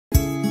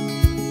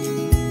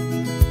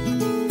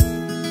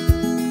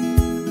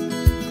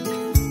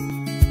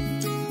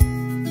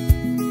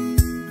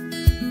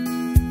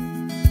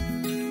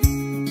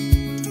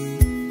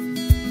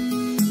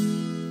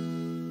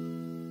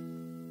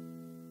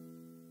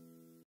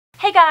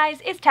Hey guys,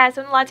 it's Taz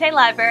from the Latte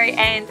Library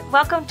and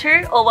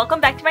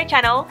welcome back to my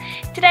channel.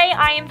 Today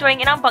I am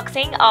doing an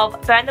unboxing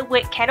of Burn the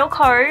Wick Candle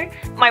Co,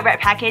 my rep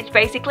package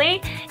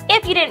basically.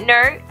 If you didn't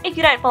know, if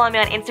you don't follow me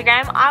on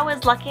Instagram, I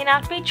was lucky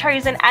enough to be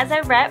chosen as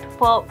a rep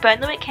for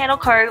Burn the Wick Candle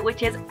Co,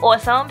 which is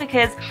awesome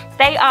because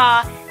they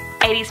are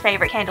 80's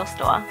favourite candle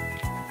store.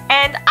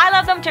 And I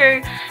love them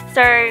too,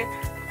 so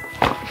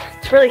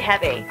it's really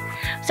heavy.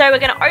 So we're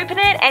going to open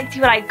it and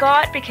see what I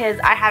got because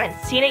I haven't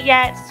seen it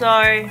yet,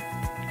 so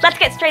let's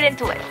get straight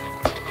into it.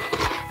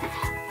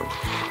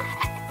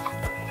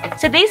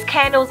 So these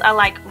candles are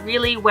like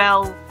really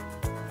well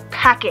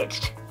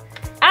packaged.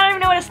 I don't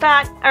even know where to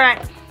start.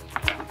 Alright.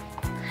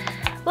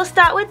 We'll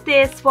start with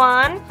this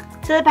one.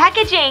 So the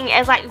packaging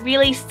is like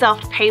really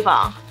soft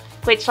paper,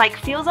 which like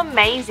feels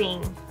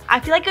amazing. I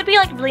feel like it would be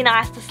like really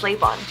nice to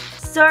sleep on.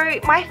 So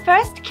my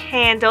first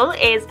candle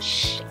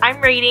is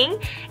I'm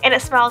reading, and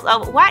it smells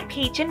of white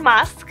peach and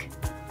musk.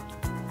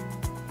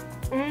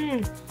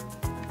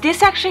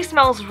 This actually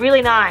smells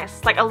really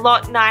nice, like a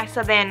lot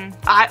nicer than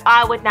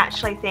I would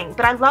naturally think.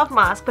 But I love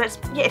musk, but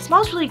it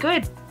smells really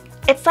good.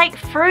 It's like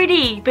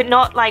fruity, but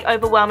not like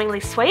overwhelmingly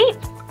sweet,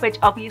 which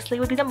obviously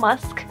would be the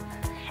musk.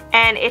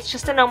 And it's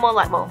just a normal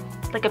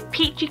like a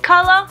peachy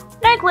color,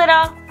 no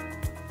glitter.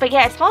 But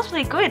yeah, it smells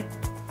really good.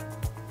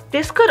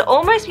 This could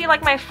almost be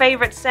like my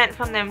favorite scent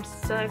from them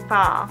so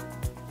far.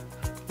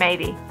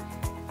 Maybe.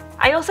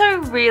 I also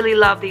really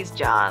love these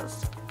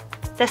jars.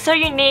 They're so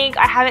unique,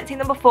 I haven't seen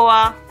them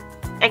before.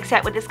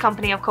 Except with this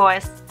company, of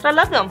course, but I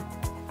love them.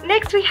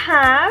 Next we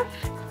have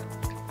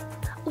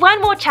one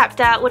more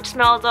chapter which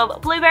smells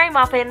of blueberry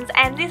muffins,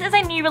 and this is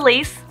a new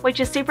release which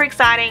is super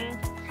exciting.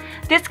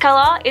 This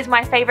color is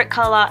my favorite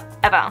color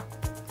ever.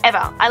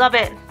 I love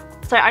it.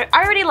 So I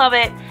already love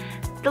it.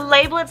 The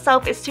label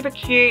itself is super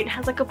cute, it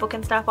has like a book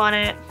and stuff on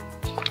it.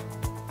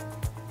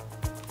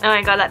 Oh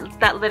my god,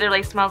 that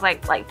literally smells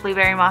like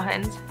blueberry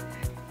muffins.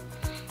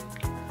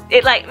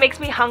 It like makes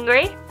me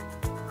hungry.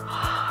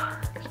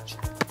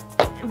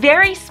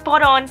 Very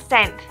spot on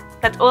scent,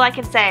 that's all I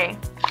can say.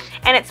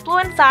 And it's blue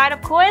inside,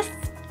 of course.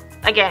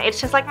 Again, it's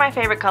just like my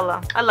favorite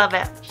color. I love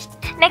it.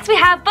 Next we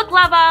have Book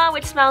Lover,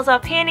 which smells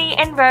of peony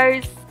and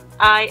rose.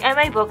 I am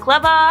a book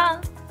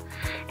lover.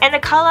 And the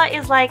color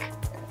is like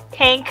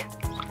pink.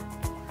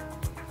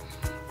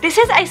 This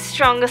is a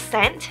stronger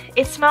scent.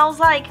 It smells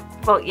like,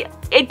 well yeah,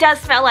 it does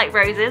smell like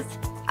roses.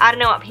 I don't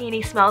know what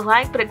peony smells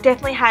like, but it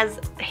definitely has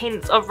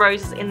hints of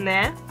roses in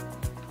there.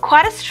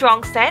 Quite a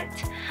strong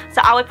scent. So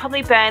I would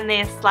probably burn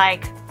this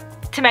like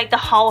to make the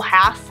whole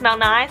house smell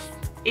nice.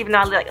 Even though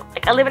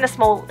I live in a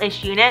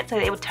small-ish unit, so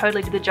it would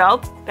totally do the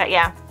job. But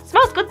yeah,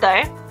 smells good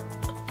though.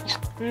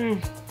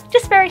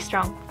 Just very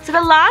strong. So the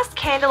last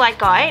candle I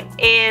got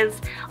is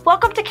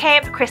Welcome to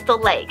Camp Crystal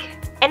Lake,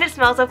 and it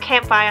smells of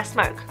campfire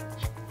smoke.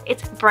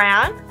 It's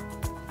brown.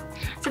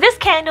 So this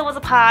candle was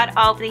a part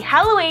of the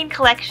Halloween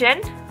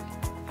collection.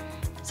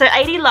 So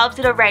 80 loves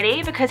it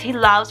already because he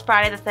loves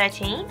Friday the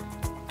 13th.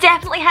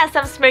 Definitely has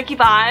some smoky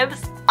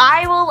vibes.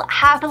 I will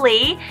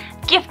happily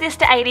gift this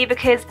to 80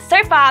 because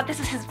so far this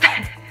is his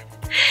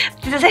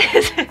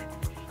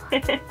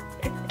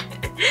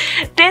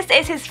this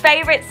is his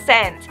favorite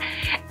scent.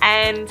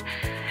 And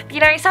you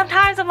know,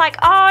 sometimes I'm like,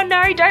 oh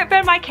no, don't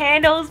burn my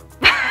candles.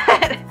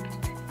 But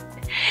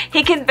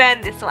he can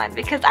burn this one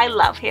because I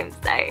love him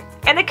so.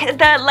 And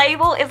the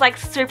label is like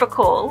super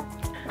cool.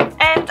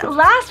 And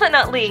last but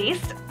not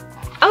least,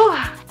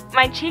 oh,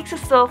 my cheeks are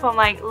sore from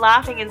like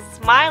laughing and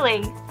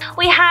smiling.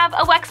 We have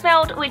a wax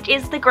melt, which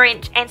is the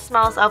Grinch and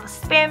smells of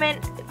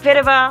spearmint,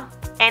 vetiver,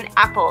 and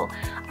apple.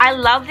 I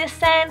love this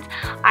scent.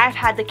 I've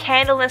had the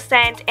candleless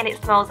scent and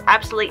it smells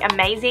absolutely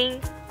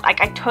amazing. Like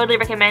I totally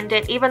recommend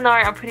it, even though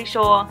I'm pretty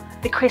sure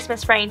the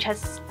Christmas range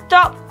has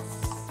stopped.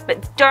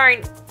 But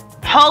don't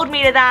hold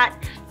me to that.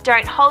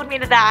 Don't hold me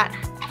to that.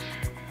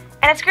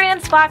 And it's green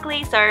and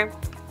sparkly, so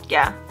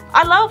yeah.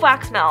 I love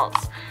wax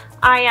melts.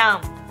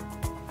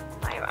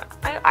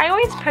 I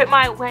always put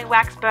my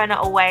wax burner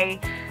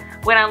away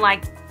when I'm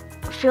like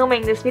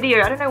filming this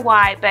video. I don't know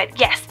why, but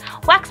yes,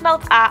 wax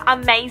melts are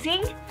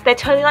amazing. They're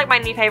totally like my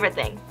new favorite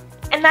thing.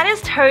 And that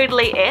is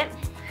totally it.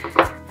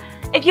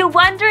 If you're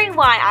wondering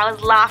why I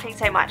was laughing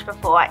so much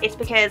before, it's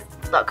because,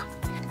 look,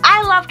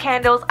 I love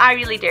candles, I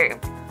really do.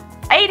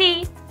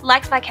 80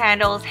 likes my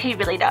candles, he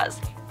really does.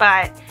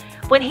 But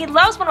when he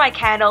loves one of my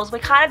candles, we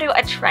kind of do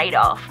a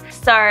trade-off.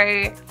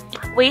 So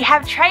we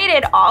have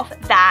traded off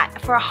that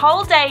for a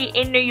whole day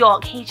in New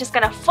York, he's just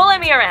gonna follow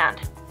me around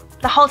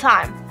the whole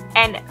time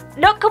and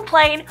not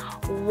complain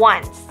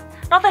once.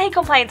 Not that he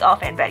complains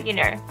often, but you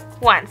know,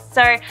 once.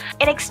 So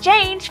in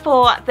exchange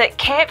for the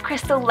Camp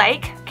Crystal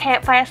Lake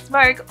campfire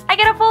smoke, I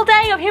get a full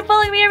day of him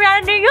following me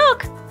around in New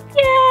York.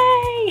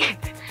 Yay!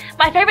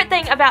 My favorite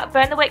thing about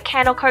Burn the Wick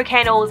Candle Co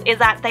candles is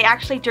that they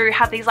actually do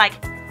have these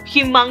like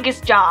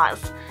humongous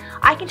jars.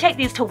 I can take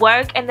these to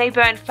work and they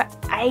burn for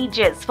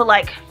ages, for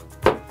like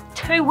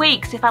 2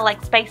 weeks if I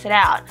like space it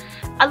out.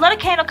 A lot of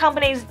candle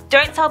companies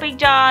don't sell big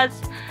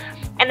jars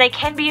and they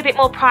can be a bit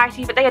more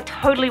pricey, but they are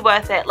totally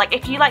worth it. Like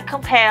if you like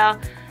compare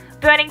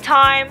burning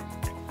time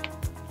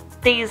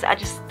these are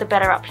just the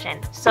better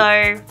option. So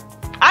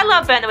I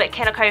love Burn the Wick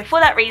Candle Co for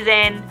that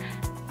reason.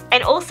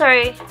 And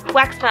also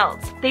wax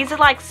melts. These are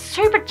like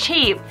super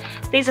cheap.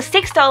 These are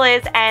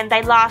 $6 and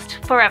they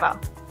last forever.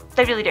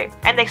 They really do.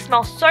 And they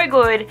smell so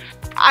good.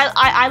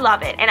 I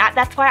love it. And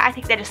that's why I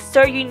think they're just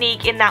so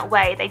unique in that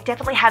way. They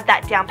definitely have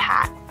that down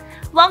pat.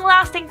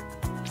 Long-lasting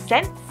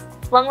scents?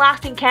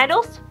 Long-lasting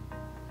candles?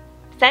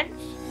 Scents?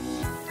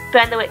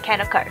 Burn the Wick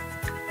Candle Co.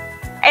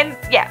 And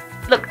yeah,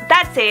 look,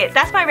 that's it.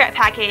 That's my rep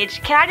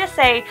package. Can I just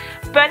say,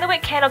 Burn the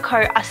Wick Candle Co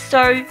are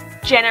so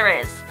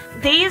generous.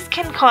 These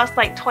can cost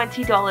like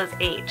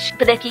 $20 each.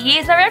 But if you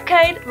use my rep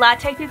code,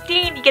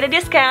 Latte15, you get a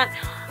discount.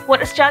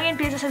 What Australian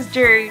businesses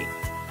do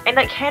and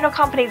like candle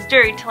companies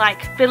do to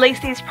like release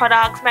these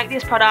products, make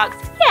these products,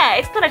 yeah,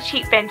 it's not a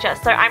cheap venture.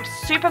 So I'm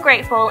super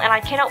grateful and I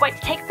cannot wait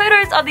to take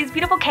photos of these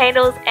beautiful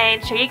candles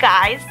and show you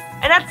guys.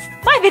 And that's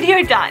my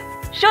video done.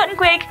 Short and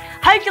quick.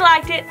 Hope you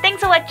liked it.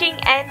 Thanks for watching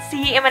and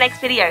see you in my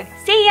next video.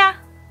 See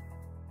ya!